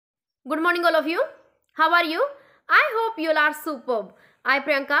Good morning, all of you. How are you? I hope you all are superb. I,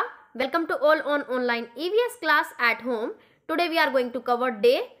 Priyanka, welcome to all on online EVS class at home. Today we are going to cover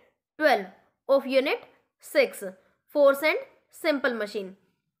day 12 of Unit 6, Force and Simple Machine.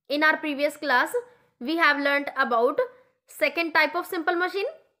 In our previous class, we have learnt about second type of simple machine.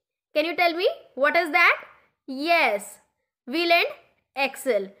 Can you tell me what is that? Yes, wheel and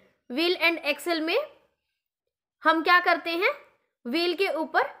axle. Wheel and axle में हम क्या करते हैं? Wheel के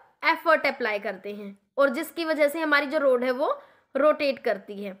ऊपर effort apply करते हैं और जिसकी वजह से हमारी जो रोड है वो रोटेट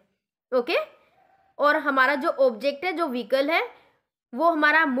करती है. ओके, और हमारा जो ऑब्जेक्ट है, जो व्हीकल है, वो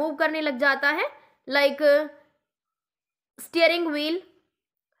हमारा मूव करने लग जाता है. Like steering wheel,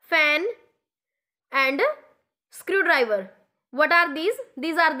 fan and screw driver. What are these?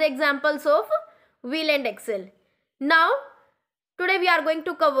 These are the examples of wheel and axle. Now, today we are going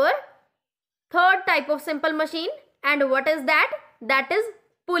to cover third type of simple machine. And what is that? That is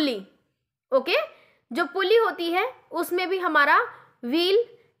pulley. Okay? जो पुली होती है उसमें भी हमारा wheel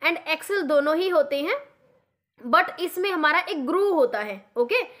and axle दोनों ही होते हैं, but इसमें हमारा एक ग्रूव होता है.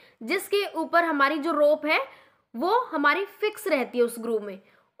 ओके, जिसके ऊपर हमारी जो रोप है वो हमारी फिक्स रहती है उस ग्रूव में,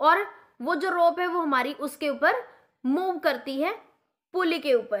 और वो जो रोप है वो हमारी उसके ऊपर मूव करती है पुली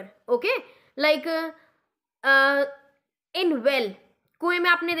के ऊपर. ओके, लाइक इन वेल, कुएं में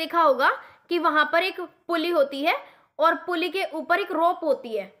आपने देखा होगा कि वहां पर एक पुली होती है और पुली के ऊपर एक रोप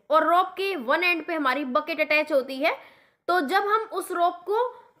होती है और रोप के वन एंड पे हमारी बकेट अटैच होती है. तो जब हम उस रोप को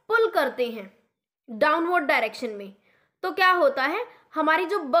पुल करते हैं डाउनवर्ड डायरेक्शन में तो क्या होता है, हमारी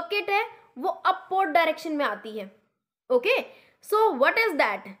जो बकेट है वो अपवर्ड डायरेक्शन में आती है. Okay, so what is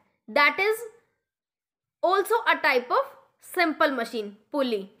that? That is also a type of simple machine,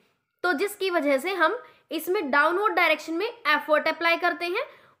 पुली. तो जिसकी वजह से हम इसमें डाउनवर्ड डायरेक्शन में एफर्ट अप्लाई करते हैं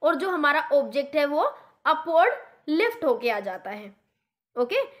और जो हमारा ऑब्जेक्ट है वो अपवर्ड लिफ्ट होके आ जाता है.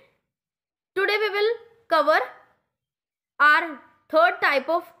 Okay, today we will cover are third type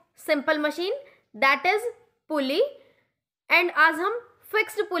of simple machine, that is pulley. And आज हम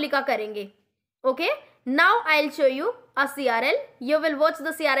फिक्स्ड पुली का करेंगे. Okay, now I will show you a CRL. You will watch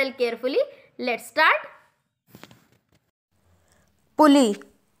the CRL carefully. Let's start. Pulley.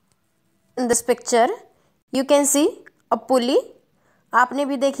 In this picture you can see a pulley. आपने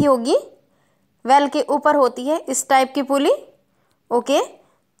भी देखी होगी, well के ऊपर होती है इस टाइप की पुली. ओके,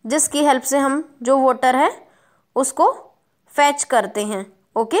 जिसकी हेल्प से हम जो वाटर है उसको फैच करते हैं.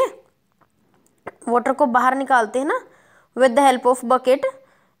 ओके, वाटर को बाहर निकालते हैं ना with the help of bucket.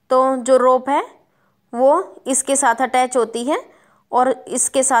 तो जो रोप है वो इसके साथ अटैच होती है और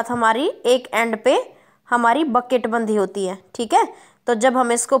इसके साथ हमारी एक एंड पे हमारी बकेट बंधी होती है. ठीक है, तो जब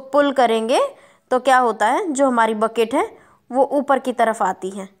हम इसको पुल करेंगे तो क्या होता है, जो हमारी बकेट है वो ऊपर की तरफ आती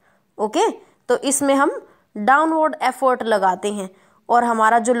है. ओके, तो इसमें हम डाउनवर्ड एफर्ट लगाते हैं और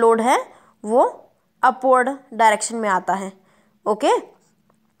हमारा जो लोड है वो अपवर्ड डायरेक्शन में आता है. Okay,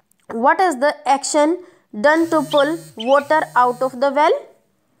 what is the action done to pull water out of the well?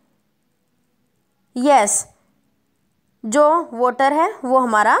 Yes, जो वाटर है वो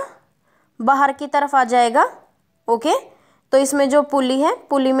हमारा बाहर की तरफ आ जाएगा. ओके, तो इसमें जो पुली है,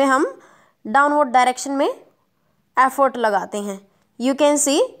 पुली में हम डाउनवर्ड डायरेक्शन में एफर्ट लगाते हैं. यू कैन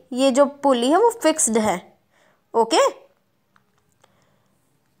सी ये जो पुली है वो फिक्स्ड है. Okay,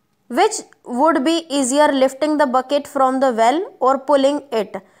 which would be easier lifting the bucket from the well और पुलिंग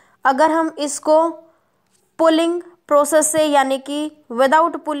इट? अगर हम इसको पुलिंग प्रोसेस से यानी कि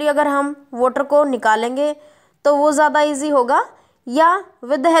विदाउट पुली अगर हम वाटर को निकालेंगे तो वो ज़्यादा इजी होगा, या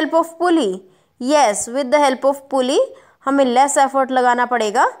with the help of pulley? Yes, with the help of pulley हमें लेस एफर्ट लगाना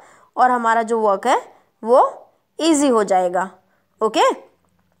पड़ेगा और हमारा जो वर्क है वो इजी हो जाएगा. Okay,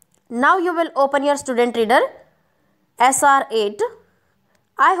 now you will open your student reader SR8.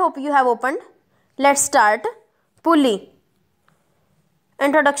 I hope you have opened. Let's start. Pulley.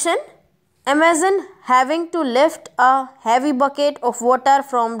 Introduction. Imagine having to lift a heavy bucket of water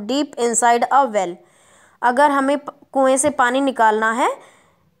from deep inside a well. अगर हमें कुएं से पानी निकालना है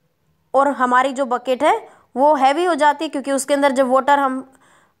और हमारी जो बकेट है वो हैवी हो जाती है, क्योंकि उसके अंदर जब वाटर हम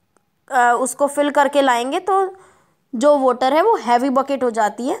उसको फिल करके लाएंगे तो जो वाटर है वो हैवी बकेट हो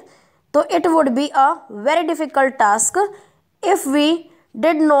जाती है. तो it would be a very difficult task if we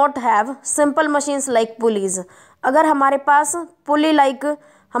did not have simple machines like pulleys. अगर हमारे पास पुली लाइक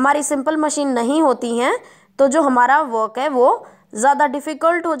हमारी सिंपल मशीन नहीं होती हैं तो जो हमारा वर्क है वो ज़्यादा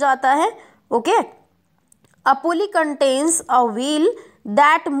डिफ़िकल्ट हो जाता है. Okay, a pulley contains a wheel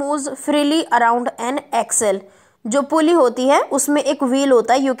that moves freely around an Excel. जो पुली होती है उसमें एक व्हील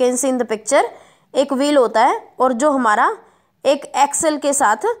होता है. You can see in the picture, एक व्हील होता है और जो हमारा एक एक्सेल के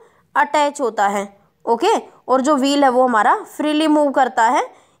साथ अटैच होता है. ओके, और जो व्हील है वो हमारा फ्रीली मूव करता है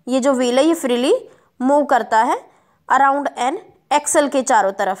ये जो व्हील है ये फ्रीली मूव करता है अराउंड एन एक्सेल के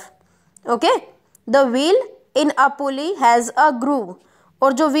चारों तरफ। Okay, the wheel in a pulley has a groove,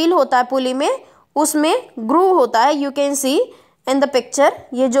 और जो व्हील होता है पुली में उसमें ग्रूव होता है। You can see in the picture,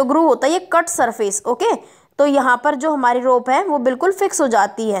 ये जो ग्रूव होता है ये कट सरफेस। ओके, तो यहाँ पर जो हमारी रोप है वो बिल्कुल फिक्स हो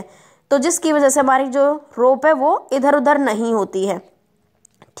जाती है, तो जिसकी वजह से हमारी जो रोप है वो इधर उधर नहीं होती है।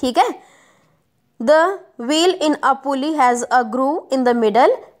 ठीक है, the wheel in a pulley has a groove in the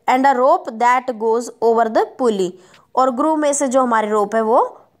middle and a rope that goes over the पुली, और ग्रूव में से जो हमारी रोप है वो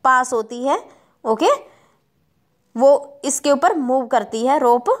पास होती है। ओके, वो इसके ऊपर मूव करती है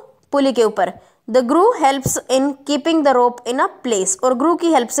रोप पुली के ऊपर। The groove helps in keeping the rope in a place, और ग्रूव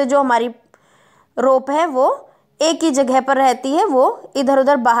की हेल्प से जो हमारी रोप है वो एक ही जगह पर रहती है, वो इधर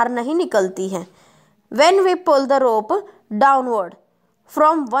उधर बाहर नहीं निकलती है। When we pull the rope downward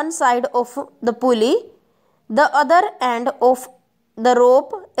from one side of the pulley, the other end of the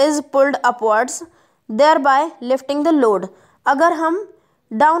rope is pulled upwards there bye lifting the load. अगर हम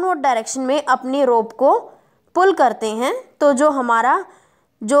डाउनवर्ड डायरेक्शन में अपनी रोप को पुल करते हैं तो जो हमारा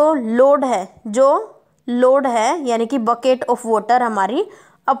जो लोड है यानी कि बकेट ऑफ वाटर हमारी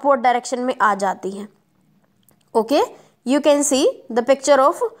अपवर्ड डायरेक्शन में आ जाती है। Okay, you can see the picture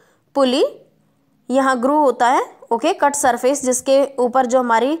of pulley, यहाँ ग्रूव होता है। ओके, कट सरफेस जिसके ऊपर जो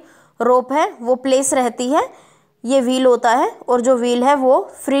हमारी रोप है वो प्लेस रहती है, ये व्हील होता है, और जो व्हील है वो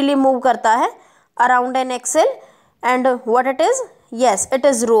फ्रीली मूव करता है around an Excel, and what it is, yes it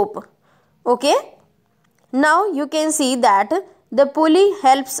is rope. Okay, now you can see that the pulley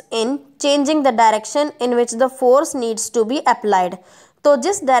helps in changing the direction in which the force needs to be applied। तो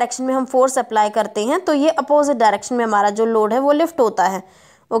जिस direction में हम force apply करते हैं तो ये opposite direction में हमारा जो लोड है वो लिफ्ट होता है।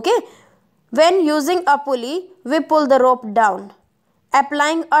 Okay, when using a pulley we pull the rope down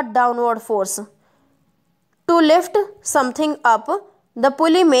applying a downward force to lift something up. The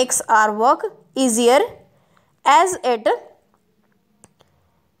pulley makes our work easier as it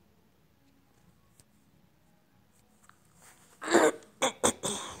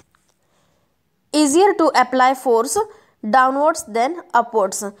easier to apply force downwards than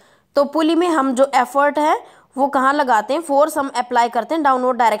upwards। तो पुली में हम जो effort है वो कहाँ लगाते हैं, force हम अप्लाई करते हैं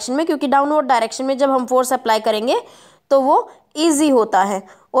डाउनवर्ड डायरेक्शन में, क्योंकि डाउनवर्ड डायरेक्शन में जब हम फोर्स अप्लाई करेंगे तो वो इजी होता है,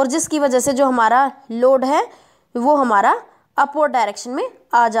 और जिसकी वजह से जो हमारा लोड है वो हमारा अपवर्ड डायरेक्शन में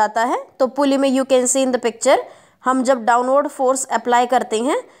आ जाता है। तो पुली में you can see in the picture, हम जब डाउनवर्ड फोर्स अप्लाई करते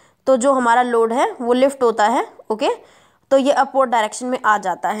हैं तो जो हमारा लोड है वो लिफ्ट होता है। ओके, तो ये अपवर्ड डायरेक्शन में आ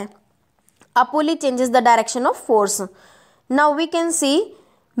जाता है। A pulley changes the direction of force. Now we can see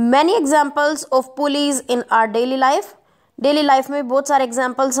many examples of pulleys in our daily life. Daily life में बहुत सारे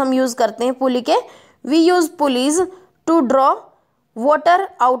examples हम use करते हैं पुली के। We use pulleys to draw water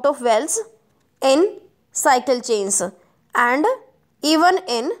out of wells in cycle chains and even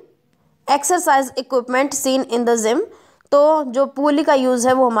in exercise equipment seen in the gym। तो जो पुली का यूज़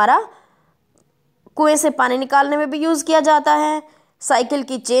है वो हमारा कुएं से पानी निकालने में भी यूज़ किया जाता है, साइकिल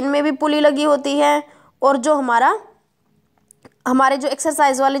की चेन में भी पुली लगी होती है, और जो हमारे जो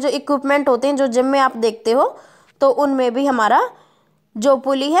एक्सरसाइज वाले जो इक्विपमेंट होते हैं जो जिम में आप देखते हो तो उनमें भी हमारा जो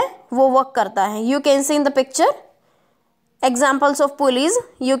पुली है वो वर्क करता है। You can see in the picture examples of pulleys.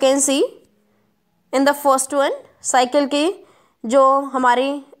 You can see in the first one, cycle की जो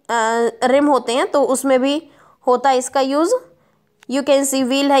हमारी रिम होते हैं तो उसमें भी होता है इसका use. You can see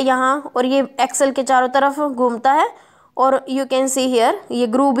wheel है यहाँ, और ये एक्सेल के चारों तरफ घूमता है, और यू कैन सी हियर ये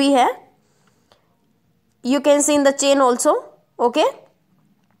ग्रू भी है। You can see in the chain also. Okay,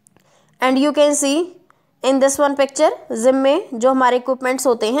 and you can see in this one picture, gym में जो हमारे इक्विपमेंट्स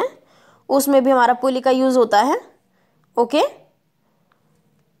होते हैं उसमें भी हमारा पुली का यूज़ होता है। Okay,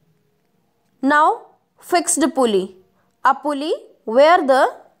 now fixed pulley, a pulley where the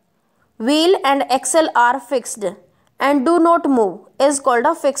wheel and Excel are fixed and do not move is called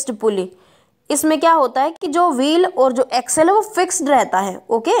a fixed pulley. इसमें क्या होता है कि जो व्हील और जो एक्सेल है वो फिक्स्ड रहता है।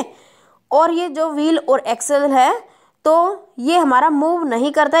 ओके, और ये जो व्हील और एक्सेल है तो ये हमारा मूव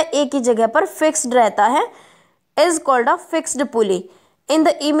नहीं करता है, एक ही जगह पर फिक्स्ड रहता है, is called a fixed pulley. In the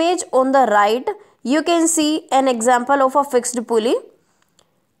image on the right you can C an example of a fixed pulley.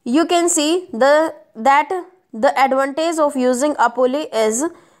 You can see that the advantage of using a pulley is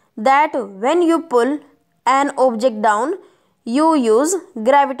that when you pull an object down you use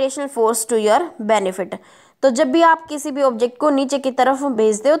gravitational force to your benefit. तो जब भी आप किसी भी object को नीचे की तरफ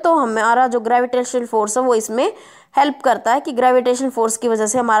भेजते हो तो हमारा जो ग्रेविटेशनल फोर्स है वो इसमें हेल्प करता है कि ग्रेविटेशनल फोर्स की वजह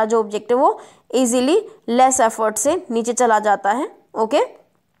से हमारा जो ऑब्जेक्ट है वो इजीली लेस एफर्ट से नीचे चला जाता है। Okay,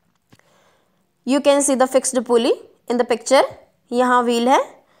 you can see the fixed pulley in the picture. यहाँ व्हील है,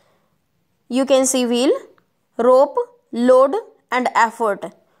 you can see wheel, rope, load and effort.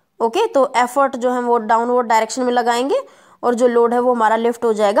 Okay, तो एफर्ट जो है वो डाउनवर्ड डायरेक्शन में लगाएंगे और जो लोड है वो हमारा लिफ्ट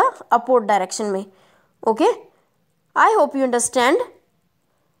हो जाएगा अपवर्ड डायरेक्शन में। Okay, I hope you understand.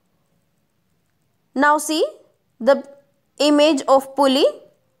 Now see the image of pulley,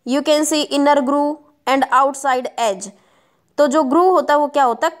 you can see inner groove and outside as. तो जो ग्रूव होता है वो क्या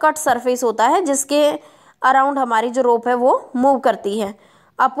होता है, कट सरफेस होता है जिसके अराउंड हमारी जो रोप है वो मूव करती है।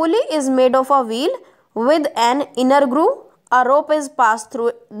 अ pulley is made of a wheel with an inner groove, a rope is pass through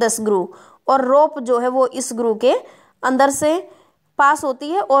this groove. और रोप जो है वो इस ग्रूव के अंदर से पास होती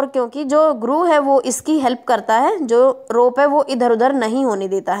है, और क्योंकि जो ग्रूव है वो इसकी हेल्प करता है, जो रोप है वो इधर उधर नहीं होने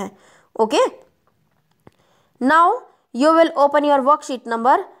देता है। Okay, now you will open your worksheet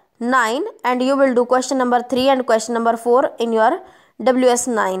number 9 and you will do question number 3 and question number 4 in your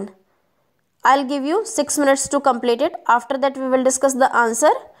WS9. I'll give you 6 minutes to complete it. After that we will discuss the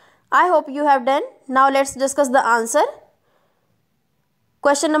answer. I hope you have done. Now let's discuss the answer.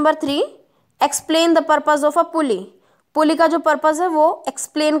 Question number 3. Explain the purpose of a pulley. पुली का जो purpose है वो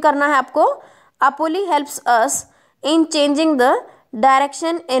explain करना है आपको। A pulley helps us in changing the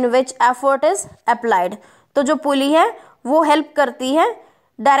direction in which effort is applied. तो जो पुली है वो हेल्प करती है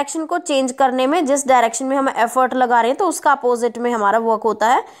डायरेक्शन को चेंज करने में, जिस डायरेक्शन में हम एफर्ट लगा रहे हैं तो उसका अपोजिट में हमारा वर्क होता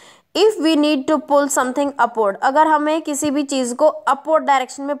है। If we need to pull something upward, अगर हमें किसी भी चीज़ को अपवर्ड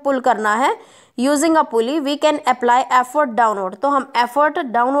डायरेक्शन में पुल करना है using a pulley, we can apply effort downward. तो हम एफर्ट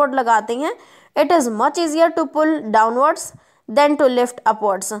डाउनवर्ड लगाते हैं। It is much easier to pull downwards then to lift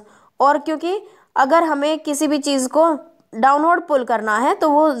upwards. और क्योंकि अगर हमें किसी भी चीज़ को डाउनवर्ड पुल करना है तो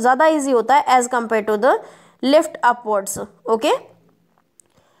वो ज़्यादा ईजी होता है as compare to the lift upwards. Okay,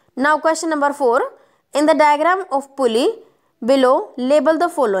 now question number 4. In the diagram of pulley below label the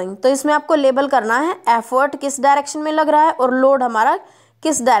following. तो इसमें आपको लेबल करना है एफर्ट किस डायरेक्शन में लग रहा है और लोड हमारा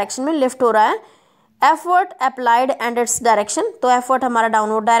किस डायरेक्शन में लिफ्ट हो रहा है। Effort applied and its direction, तो एफर्ट हमारा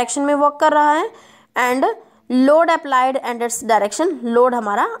डाउनवर्ड डायरेक्शन में वर्क कर रहा है, and load applied and its direction, load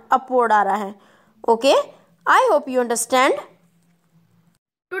हमारा अपवर्ड आ रहा है। Okay, I hope you understand.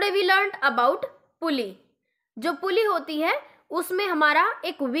 Today we learn about पुली। जो पुली होती है उसमें हमारा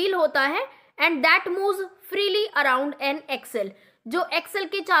एक व्हील होता है and that moves freely around an Excel, जो एक्सेल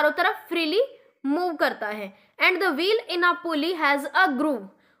के चारों तरफ फ्रीली मूव करता है। And the wheel in a pulley has a groove,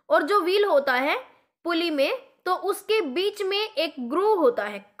 और जो व्हील होता है पुली में तो उसके बीच में एक ग्रूव होता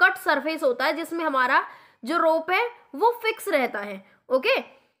है, कट सरफेस होता है जिसमें हमारा जो रोप है वो फिक्स रहता है। Okay,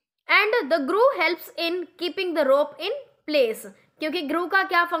 and the groove helps in keeping the rope in place, क्योंकि ग्रूव का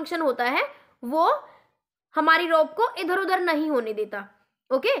क्या फंक्शन होता है, वो हमारी रोप को इधर उधर नहीं होने देता।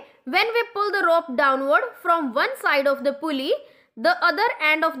 Okay, when we pull the rope downward from one side of the pulley, the other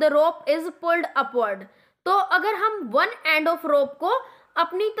end of the rope is pulled upward. तो अगर हम वन एंड ऑफ रोप को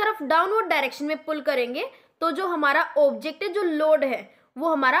अपनी तरफ डाउनवर्ड डायरेक्शन में पुल करेंगे तो जो हमारा ऑब्जेक्ट है, जो लोड है, वो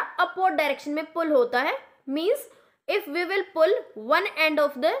हमारा अपवर्ड डायरेक्शन में पुल होता है। Means if we will pull one end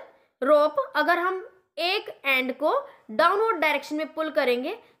of the rope, अगर हम एक एंड को डाउनवर्ड डायरेक्शन में पुल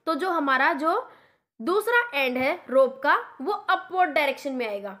करेंगे तो जो हमारा जो दूसरा एंड है रोप का वो अपवर्ड डायरेक्शन में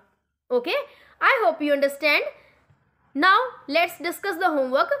आएगा। Okay, I hope you understand. Now let's discuss the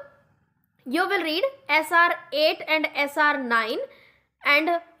homework. You will read SR8 and SR9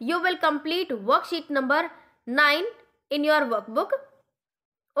 and you will complete worksheet number 9 in your workbook.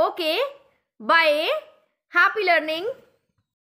 Okay, bye. Happy learning.